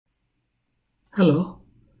Hello,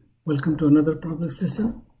 welcome to another problem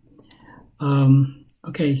session.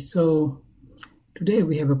 Okay, so today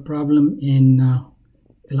we have a problem in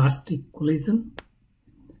elastic collision.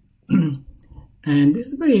 And this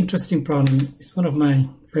is a very interesting problem. It's one of my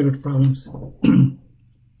favorite problems.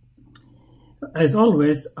 As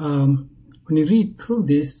always, when you read through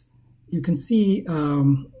this, you can see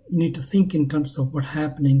you need to think in terms of what's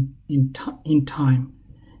happening in time.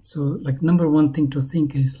 So like number one thing to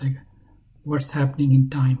think is like, what's happening in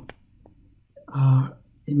time.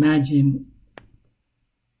 Imagine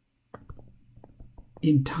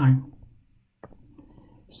in time.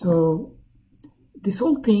 So this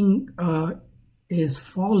whole thing is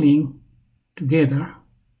falling together.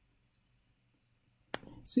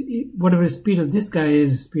 So whatever speed of this guy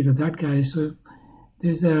is, the speed of that guy. So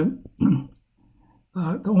there's a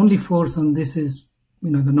the only force on this is the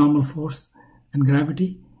normal force and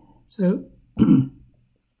gravity. So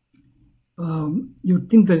you would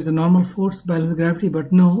think there is a normal force, balanced gravity,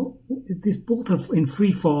 but no, these both are in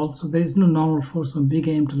free fall, so there is no normal force from big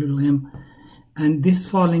M to little m. And this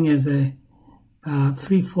falling as a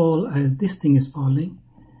free fall as this thing is falling.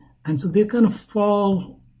 And so they kind of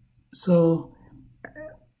fall. So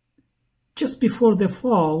just before they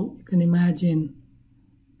fall, you can imagine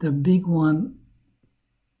the big one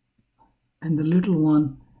and the little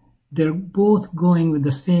one, they're both going with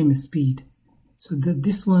the same speed. So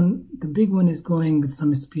this one, the big one is going with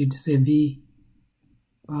some speed, say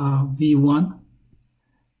v1,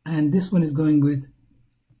 and this one is going with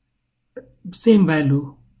same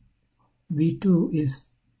value. v2 is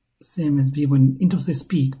same as v1 in terms of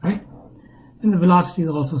speed, right? And the velocity is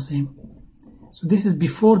also same. So this is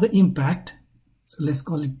before the impact. So let's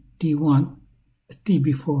call it t1, t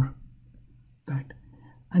before impact.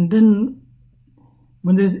 And then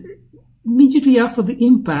when there's immediately after the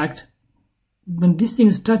impact, when this thing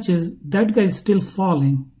touches, that guy is still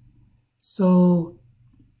falling. So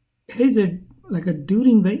here's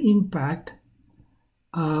during the impact,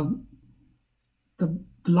 the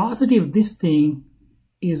velocity of this thing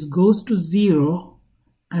goes to 0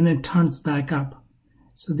 and then turns back up.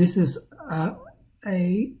 So this is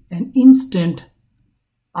an instant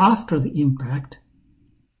after the impact.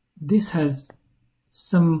 This has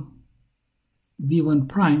some v1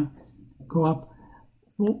 prime go up,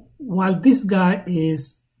 while this guy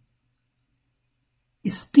is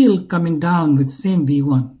still coming down with same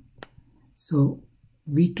v1. So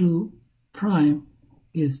v2 prime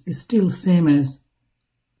is still same as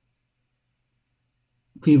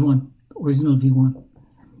v1, original v1.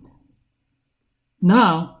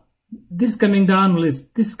 Now this coming down, well,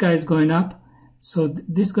 this guy is going up, so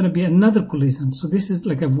this is going to be another collision. So this is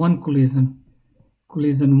like a one collision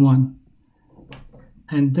one.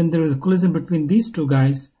 And then there is a collision between these two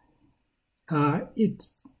guys. It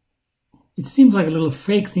seems like a little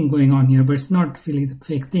fake thing going on here, but it's not really the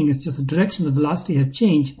fake thing. It's just the direction the velocity has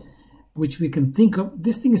changed, which we can think of.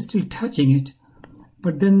 This thing is still touching it,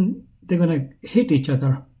 but then they're going to hit each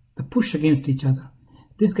other, the push against each other.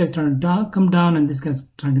 This guy's trying to come down, and this guy's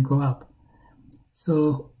trying to go up.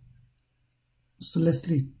 So let's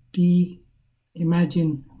see. T.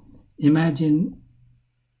 Imagine.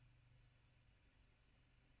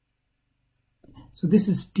 So this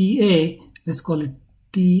is TA, let's call it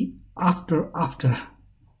T after.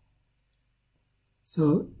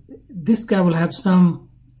 So this guy will have some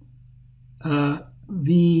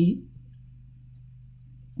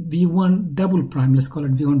V1 double prime, let's call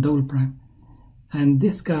it V1 double prime. And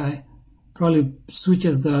this guy probably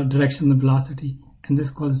switches the direction of the velocity, and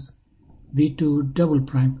this calls V2 double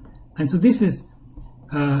prime. And so this is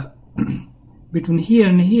between here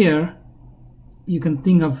and here, you can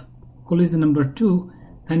think of collision number 2,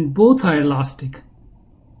 and both are elastic.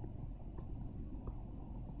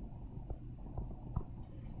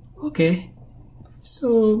 Okay,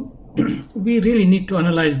 so we really need to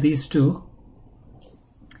analyze these two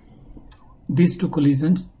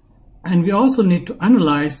collisions, and we also need to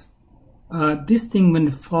analyze this thing when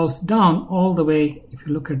it falls down all the way. If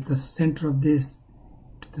you look at the center of this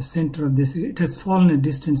to the center of this, it has fallen a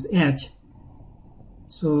distance h.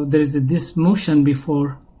 So there is this motion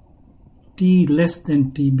before t less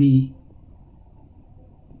than tb.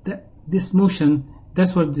 This motion,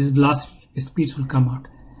 that's what this velocity speeds will come out.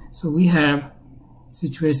 So we have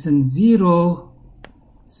situation 0,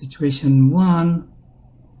 situation 1,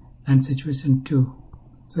 and situation 2.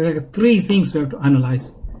 So there are 3 things we have to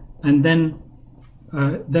analyze, and then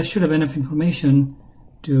that should have enough information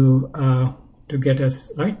to get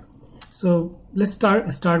us right. So let's start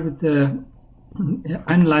with the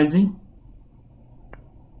analyzing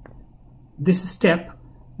this step.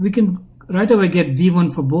 We can right away get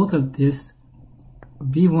v1 for both of this,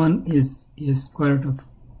 v1 is square root of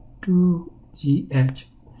 2gh.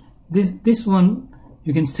 This one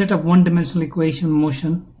you can set up one-dimensional equation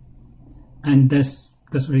motion, and that's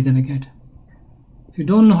what you're gonna get. If you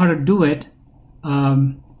don't know how to do it,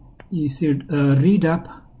 you should read up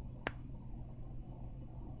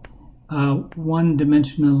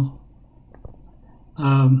one-dimensional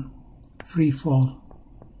free fall.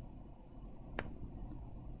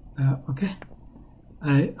 Okay,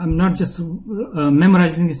 I'm not just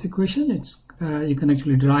memorizing this equation. It's you can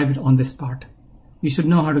actually derive it on this part. You should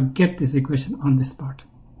know how to get this equation on this part.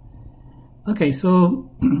 Okay,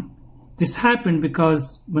 so this happened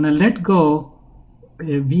because when I let go,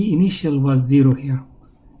 v initial was 0 here,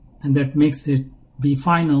 and that makes it v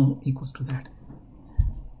final equals to that.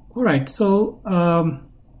 All right, so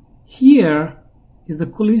here is the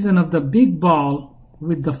collision of the big ball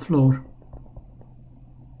with the floor.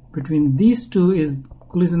 Between these two is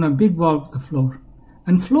collision of big ball with the floor,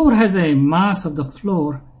 and floor has a mass of the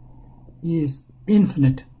floor is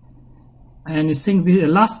infinite, and it's saying the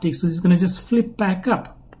elastic, so it's going to just flip back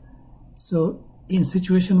up. So in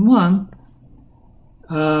situation 1,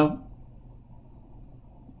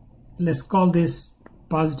 let's call this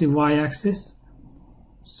positive y-axis.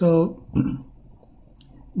 So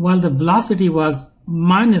while the velocity was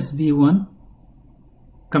minus v1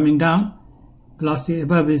 coming down, velocity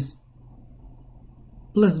above is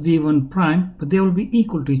plus v1 prime, but they will be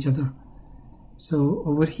equal to each other. So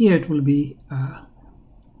over here it will be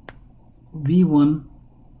v1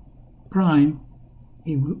 prime,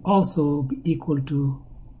 it will also be equal to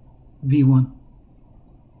v1.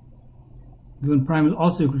 v1 prime will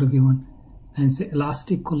also equal to v1, and say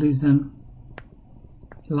elastic collision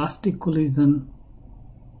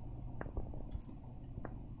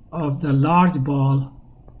of the large ball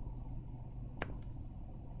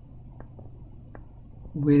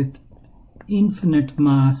with infinite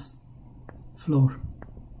mass floor.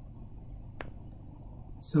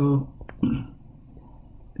 So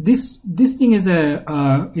this thing is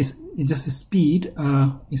is just a speed.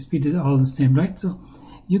 Speed is all the same, right? So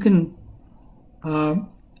you can and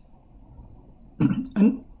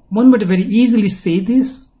one way to very easily say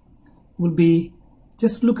this will be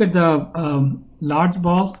just look at the large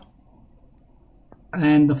ball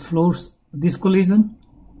and the floors, this collision.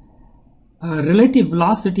 Relative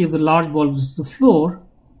velocity of the large ball versus the floor,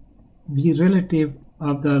 v relative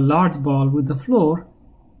of the large ball with the floor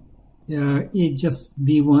is just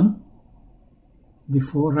v1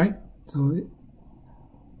 before, right? So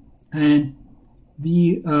and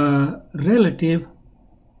v relative,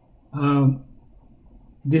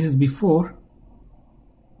 this is before,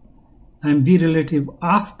 and v relative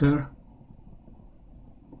after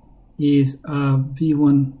is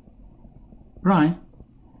v1 prime,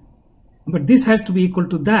 but this has to be equal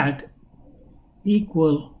to that,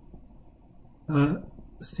 equal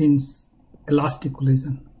since elastic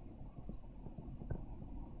collision.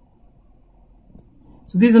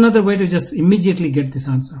 So this is another way to just immediately get this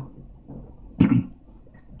answer.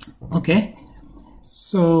 Okay,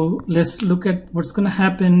 so let's look at what's going to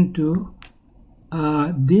happen to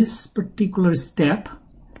this particular step.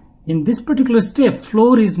 In this particular step,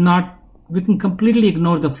 floor is not, we can completely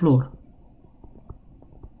ignore the floor.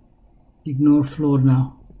 Ignore floor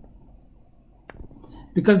now,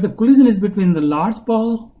 because the collision is between the large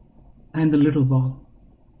ball and the little ball.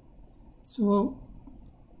 So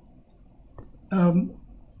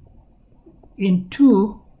in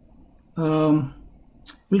 2,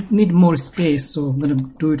 we'll need more space, so I'm going to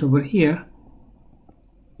do it over here.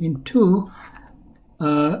 In 2,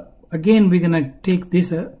 again we're going to take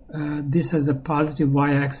this as a positive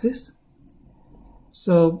y-axis.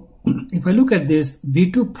 So if I look at this,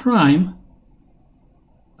 v2 prime,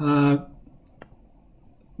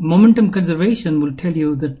 momentum conservation will tell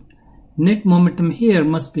you that net momentum here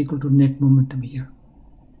must be equal to net momentum here.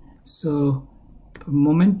 So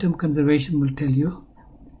momentum conservation will tell you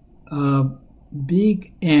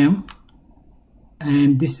big M,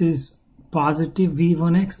 and this is positive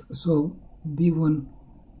v1x, so v1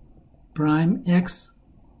 prime x,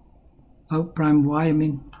 prime y, I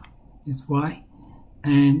mean is y,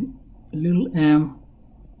 and little m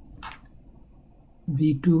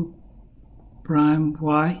v2 prime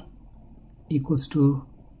y equals to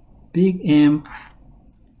big M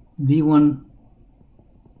v1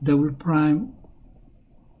 double prime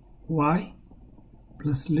y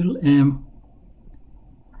plus little m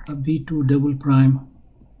v2 double prime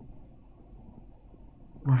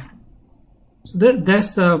y. So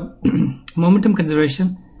that's momentum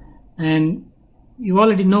conservation, and you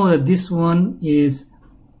already know that this one is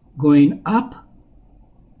going up,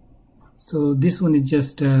 so this one is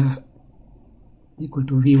just equal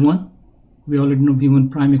to V1. We already know V1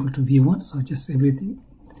 prime equal to V1, so just everything.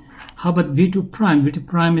 How about V2 prime? V2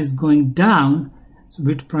 prime is going down, so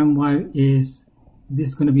V2 prime y is, this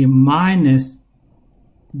is going to be a minus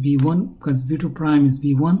V1, because V2 prime is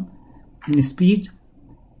V1 in speed.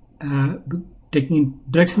 Taking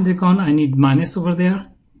direction decon, I need minus over there.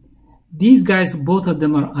 These guys, both of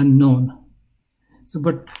them are unknown. So,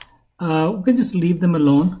 but we can just leave them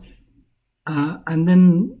alone. And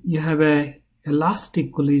then you have a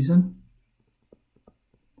elastic collision.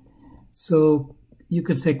 So you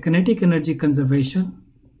could say kinetic energy conservation.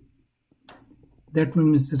 That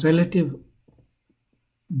means relative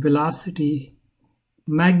velocity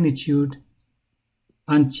magnitude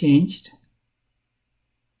unchanged.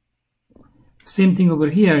 Same thing over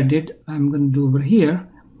here I did. I'm going to do over here.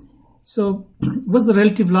 So what's the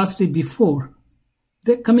relative velocity before?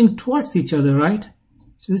 They're coming towards each other, right?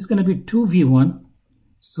 So this is going to be 2v1.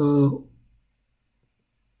 So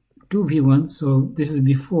 2v1. So this is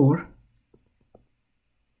before.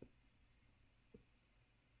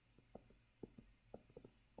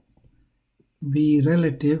 V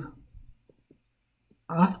relative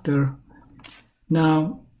after.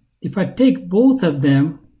 Now, if I take both of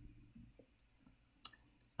them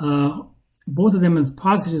as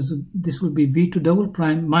positive, so this will be V2 double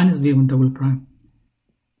prime minus V1 double prime.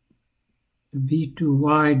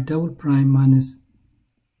 V2y double prime minus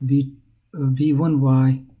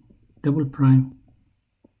V1y double prime.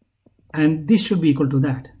 And this should be equal to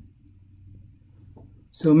that.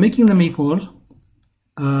 So making them equal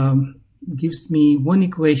gives me one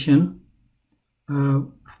equation.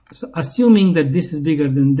 So assuming that this is bigger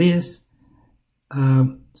than this,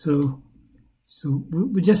 so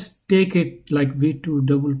we just take it like V2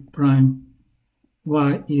 double prime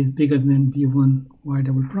y is bigger than V1 y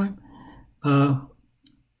double prime.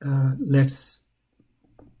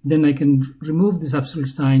 Then I can remove this absolute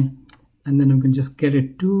sign, and then we can just get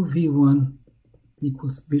it 2v1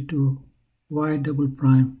 equals V2 y double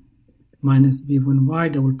prime minus V1 y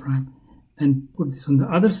double prime, and put this on the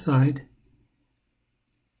other side,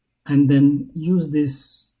 and then use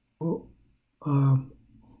this.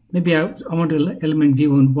 Maybe I want to element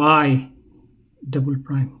V1 y double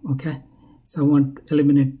prime. Okay, so I want to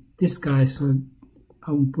eliminate this guy, so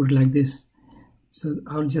I will put it like this. So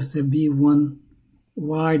I'll just say V1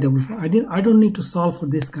 y double prime. I don't need to solve for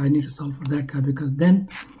this guy. I need to solve for that guy, because then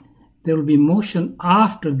there will be motion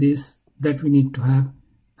after this that we need to have.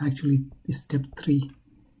 Actually, this step 3.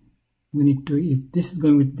 We need to, if this is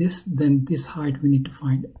going with this, then this height we need to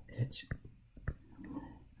find h.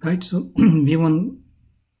 Right, so V1,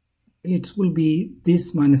 it will be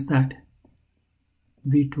this minus that.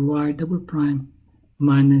 V2y double prime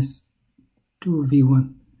minus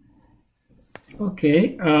 2v1.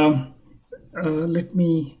 Okay, let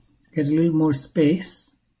me get a little more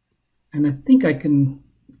space, and I think I can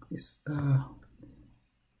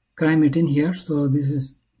cram it in here. So this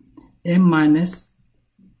is m minus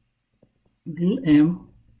little m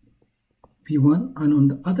v1, and on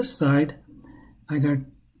the other side I got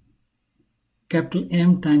capital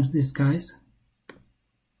M times these guys,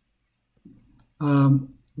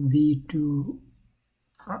 v2.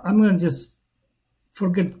 I'm going to just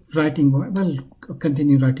forget writing y. Well,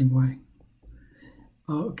 continue writing y.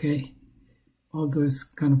 Okay, all those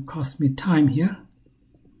kind of cost me time here.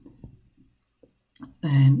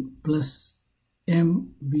 And plus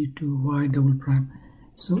m v2 y double prime.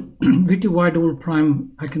 So v2 y double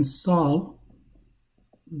prime I can solve.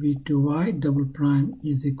 v2 y double prime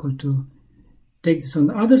is equal to, take this on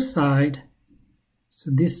the other side, so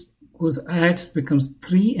this goes adds, becomes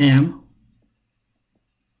 3m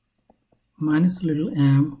minus little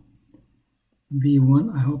m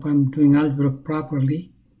v1. I hope I'm doing algebra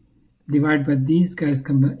properly. Divide by these guys,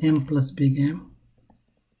 come by m plus big M.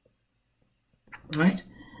 Right?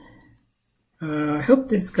 I hope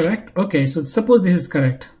this is correct. Okay, so suppose this is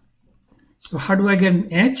correct. So how do I get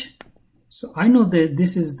an h? So I know that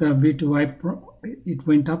this is the v2y, it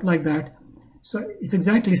went up like that. So it's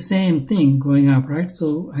exactly same thing going up, right?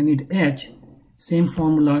 So I need h, same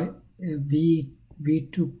formula,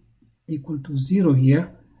 v2 equal to 0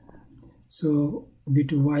 here. So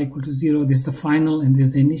v2y equal to 0, this is the final and this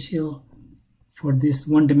is the initial for this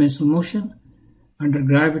one-dimensional motion under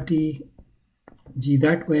gravity, g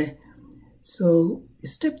that way. So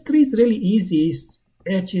step 3 is really easy.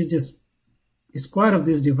 H is just square of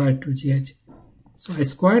this divided 2gh. So I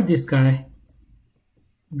squared this guy,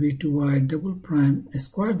 v2y double prime, I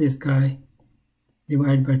square this guy,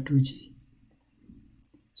 divided by 2g.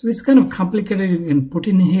 So it's kind of complicated. You can put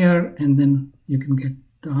in here and then you can get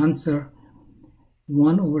the answer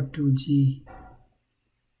 1 over 2g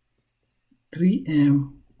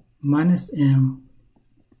 3m minus m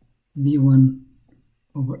v1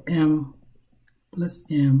 over m plus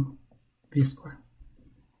m v squared.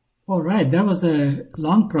 All right, that was a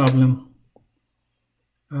long problem.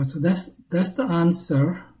 So that's the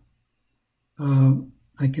answer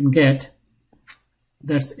I can get.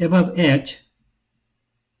 That's above h.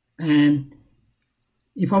 And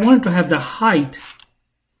if I wanted to have the height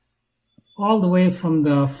all the way from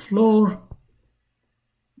the floor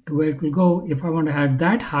to where it will go, if I want to have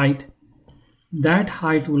that height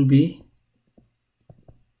will be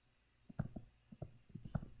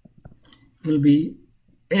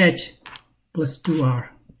h plus 2r,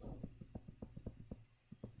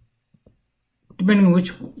 depending on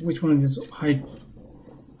which one of this height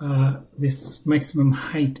this maximum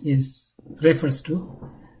height refers to.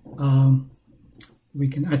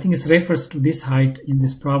 I think it refers to this height in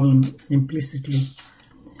this problem implicitly.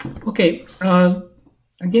 Okay,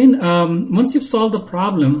 again, once you've solved the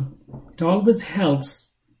problem, it always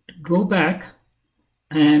helps to go back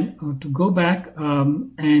and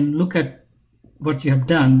look at what you have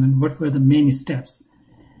done and what were the many steps.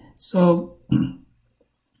 So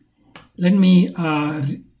let me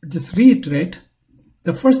just reiterate.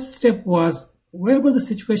 The first step was, wherever the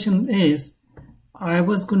situation is, I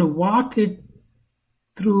was going to walk it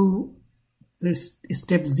through this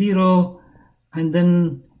step 0, and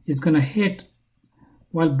then it's going to hit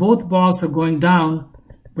while both balls are going down,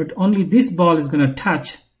 but only this ball is going to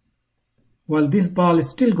touch while this ball is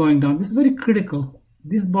still going down. This is very critical.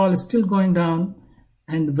 This ball is still going down,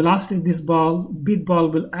 and the velocity of this ball, big ball,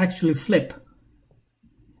 will actually flip.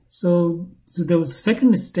 So there was a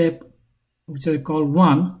second step, which I call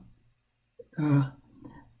 1,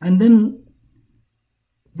 and then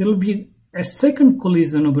there will be a second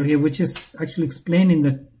collision over here, which is actually explained in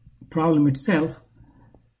the problem itself.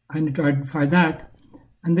 I need to identify that.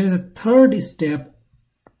 And there is a third step,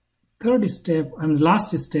 and the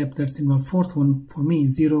last step that's involved, fourth one for me,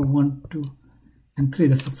 0, 1, 2, and 3.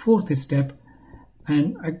 That's the fourth step.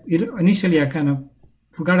 And initially I kind of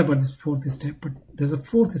forgot about this fourth step, but there's a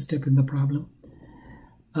fourth step in the problem.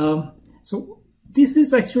 So this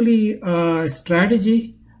is actually a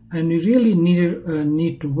strategy, and you really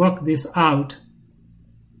need to work this out.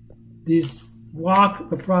 Walk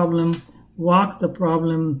the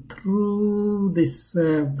problem through this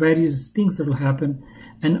various things that will happen,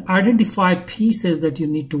 and identify pieces that you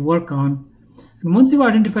need to work on. And once you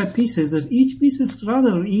identify pieces, that each piece is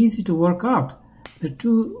rather easy to work out. The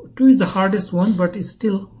two is the hardest one, but it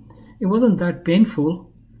wasn't that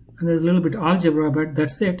painful, and there's a little bit of algebra, but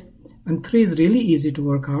that's it. And 3 is really easy to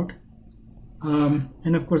work out,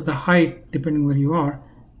 and of course the height, depending where you are,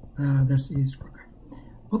 that's easy to work out.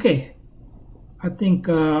 Okay, I think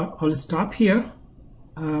I'll stop here.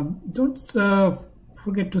 Don't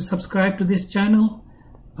forget to subscribe to this channel.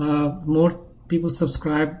 The more people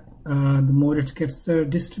subscribe, the more it gets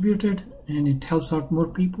distributed, and it helps out more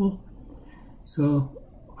people. So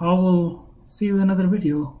I will see you in another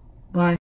video. Bye.